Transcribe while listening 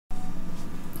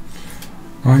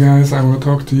Hi guys, I want to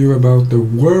talk to you about the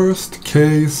worst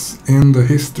case in the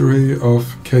history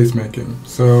of case making.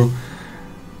 So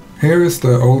here is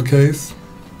the old case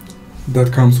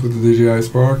that comes with the DJI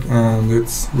Spark, and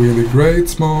it's really great,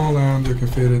 small, and you can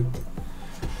fit it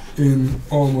in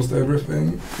almost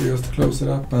everything. You just close it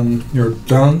up and you're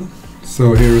done.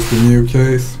 So here is the new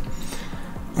case,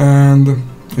 and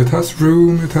it has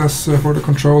room, it has for the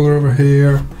controller over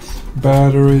here,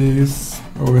 batteries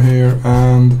over here,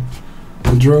 and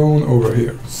the drone over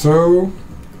here. So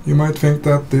you might think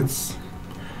that it's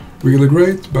really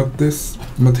great, but this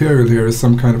material here is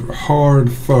some kind of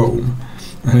hard foam,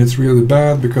 and it's really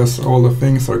bad because all the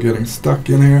things are getting stuck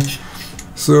in here.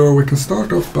 So we can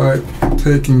start off by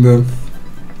taking the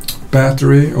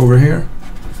battery over here,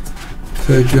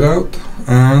 take it out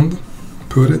and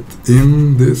put it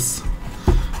in this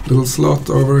little slot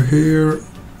over here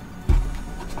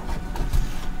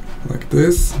like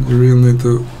this. You really need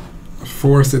to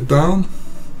force it down.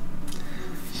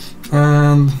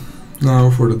 And now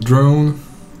for the drone,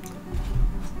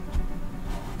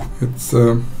 it's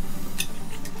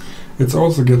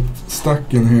also get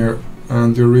stuck in here,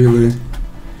 and you really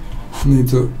need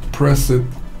to press it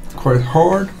quite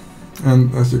hard,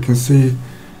 and as you can see,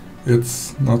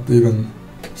 it's not even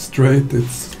straight.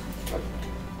 It's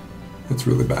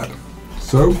really bad.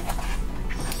 So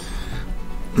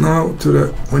now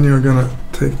when you're gonna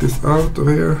take this out of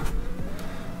here,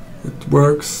 it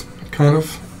works, kind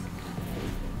of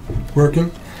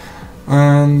working,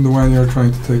 and when you're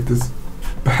trying to take this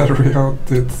battery out,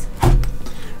 it's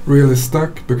really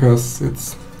stuck because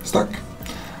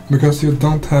you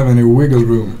don't have any wiggle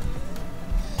room.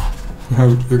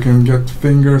 You can get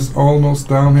fingers almost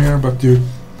down here, but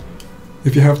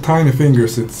if you have tiny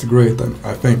fingers, it's great,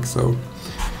 I think so.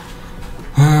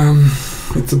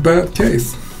 It's a bad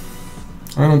case.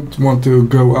 I don't want to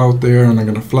go out there and I'm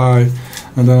gonna fly,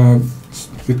 and then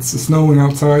it's snowing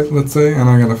outside, let's say, and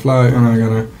I'm gonna fly and I'm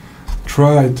gonna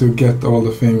try to get all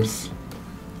the things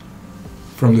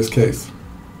from this case.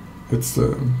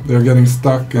 They're getting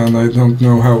stuck, and I don't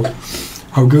know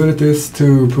how good it is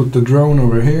to put the drone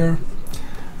over here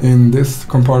in this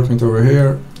compartment over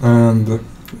here, and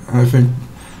I think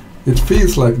it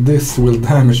feels like this will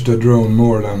damage the drone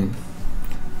more than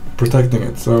protecting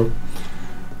it. So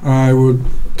I would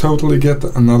totally get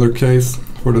another case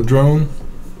for the drone.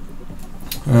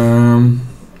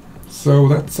 So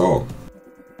that's all.